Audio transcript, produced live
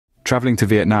Traveling to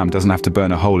Vietnam doesn't have to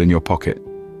burn a hole in your pocket.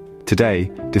 Today,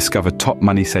 discover top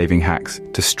money-saving hacks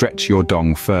to stretch your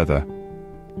dong further.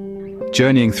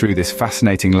 Journeying through this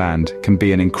fascinating land can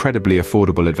be an incredibly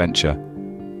affordable adventure,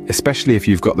 especially if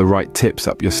you've got the right tips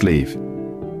up your sleeve.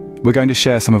 We're going to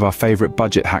share some of our favorite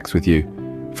budget hacks with you,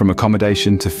 from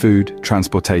accommodation to food,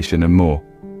 transportation, and more.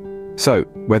 So,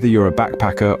 whether you're a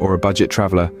backpacker or a budget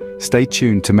traveler, stay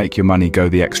tuned to make your money go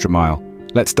the extra mile.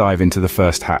 Let's dive into the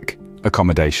first hack,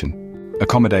 accommodation.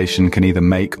 Accommodation can either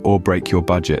make or break your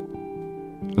budget.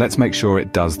 Let's make sure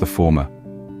it does the former.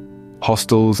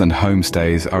 Hostels and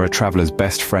homestays are a traveler's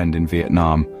best friend in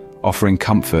Vietnam, offering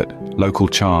comfort, local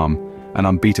charm, and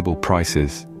unbeatable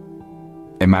prices.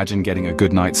 Imagine getting a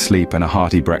good night's sleep and a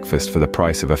hearty breakfast for the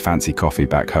price of a fancy coffee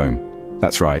back home.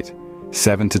 That's right,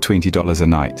 $7 to $20 a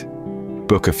night.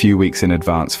 Book a few weeks in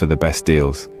advance for the best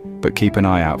deals, but keep an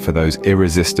eye out for those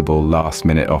irresistible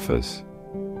last-minute offers.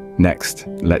 Next,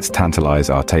 let's tantalize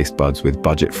our taste buds with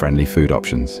budget-friendly food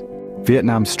options.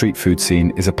 Vietnam's street food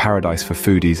scene is a paradise for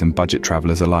foodies and budget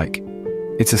travelers alike.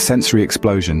 It's a sensory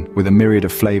explosion with a myriad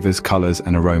of flavors, colors,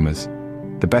 and aromas.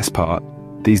 The best part,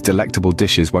 these delectable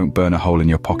dishes won't burn a hole in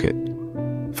your pocket.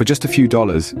 For just a few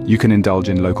dollars, you can indulge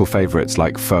in local favorites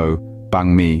like pho,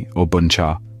 banh mi, or bun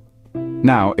cha.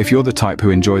 Now, if you're the type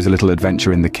who enjoys a little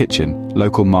adventure in the kitchen,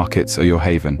 local markets are your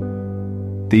haven.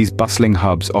 These bustling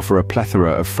hubs offer a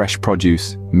plethora of fresh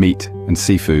produce, meat, and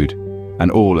seafood,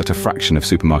 and all at a fraction of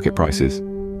supermarket prices.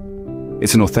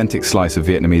 It's an authentic slice of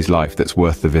Vietnamese life that's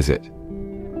worth the visit.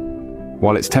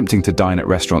 While it's tempting to dine at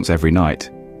restaurants every night,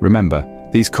 remember,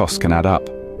 these costs can add up.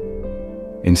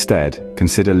 Instead,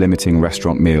 consider limiting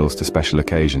restaurant meals to special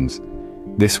occasions.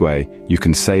 This way, you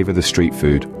can savor the street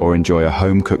food or enjoy a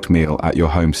home-cooked meal at your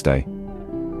homestay.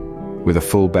 With a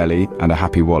full belly and a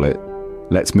happy wallet,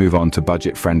 let's move on to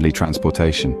budget-friendly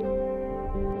transportation.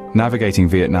 Navigating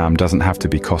Vietnam doesn't have to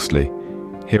be costly.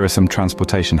 Here are some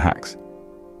transportation hacks.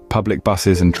 Public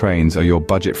buses and trains are your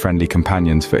budget-friendly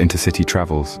companions for intercity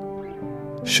travels.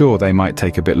 Sure, they might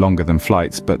take a bit longer than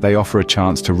flights, but they offer a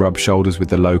chance to rub shoulders with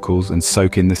the locals and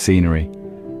soak in the scenery.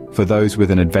 For those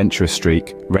with an adventurous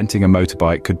streak, renting a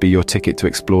motorbike could be your ticket to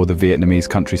explore the Vietnamese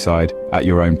countryside at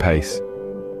your own pace.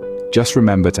 Just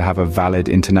remember to have a valid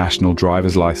international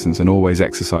driver's license and always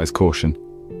exercise caution.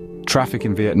 Traffic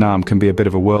in Vietnam can be a bit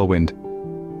of a whirlwind.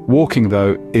 Walking,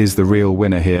 though, is the real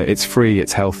winner here. It's free,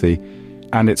 it's healthy,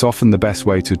 and it's often the best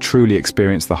way to truly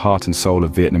experience the heart and soul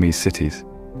of Vietnamese cities.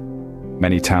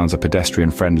 Many towns are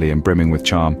pedestrian-friendly and brimming with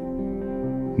charm.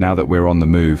 Now that we're on the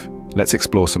move, let's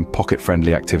explore some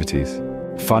pocket-friendly activities.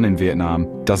 Fun in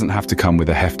Vietnam doesn't have to come with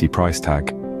a hefty price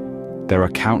tag. There are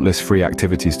countless free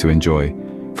activities to enjoy,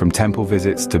 from temple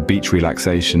visits to beach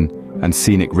relaxation and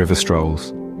scenic river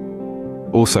strolls.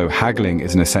 Also, haggling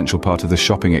is an essential part of the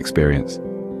shopping experience.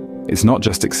 It's not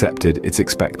just accepted, it's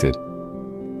expected.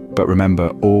 But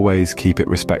remember, always keep it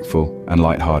respectful and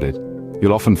lighthearted.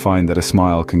 You'll often find that a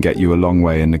smile can get you a long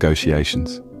way in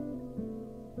negotiations.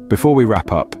 Before we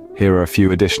wrap up, here are a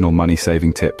few additional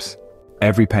money-saving tips.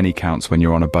 Every penny counts when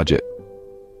you're on a budget.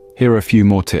 Here are a few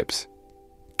more tips.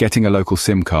 Getting a local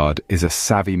SIM card is a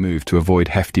savvy move to avoid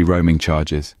hefty roaming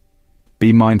charges.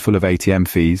 Be mindful of ATM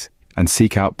fees and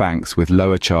seek out banks with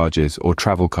lower charges or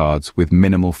travel cards with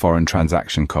minimal foreign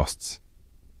transaction costs.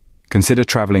 Consider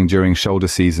traveling during shoulder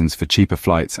seasons for cheaper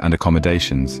flights and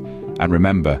accommodations. And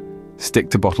remember, stick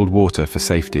to bottled water for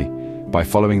safety. By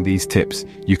following these tips,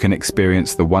 you can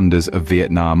experience the wonders of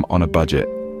Vietnam on a budget.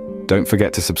 Don't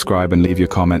forget to subscribe and leave your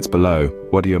comments below.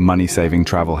 What are your money-saving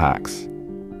travel hacks?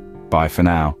 Bye for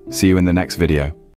now. See you in the next video.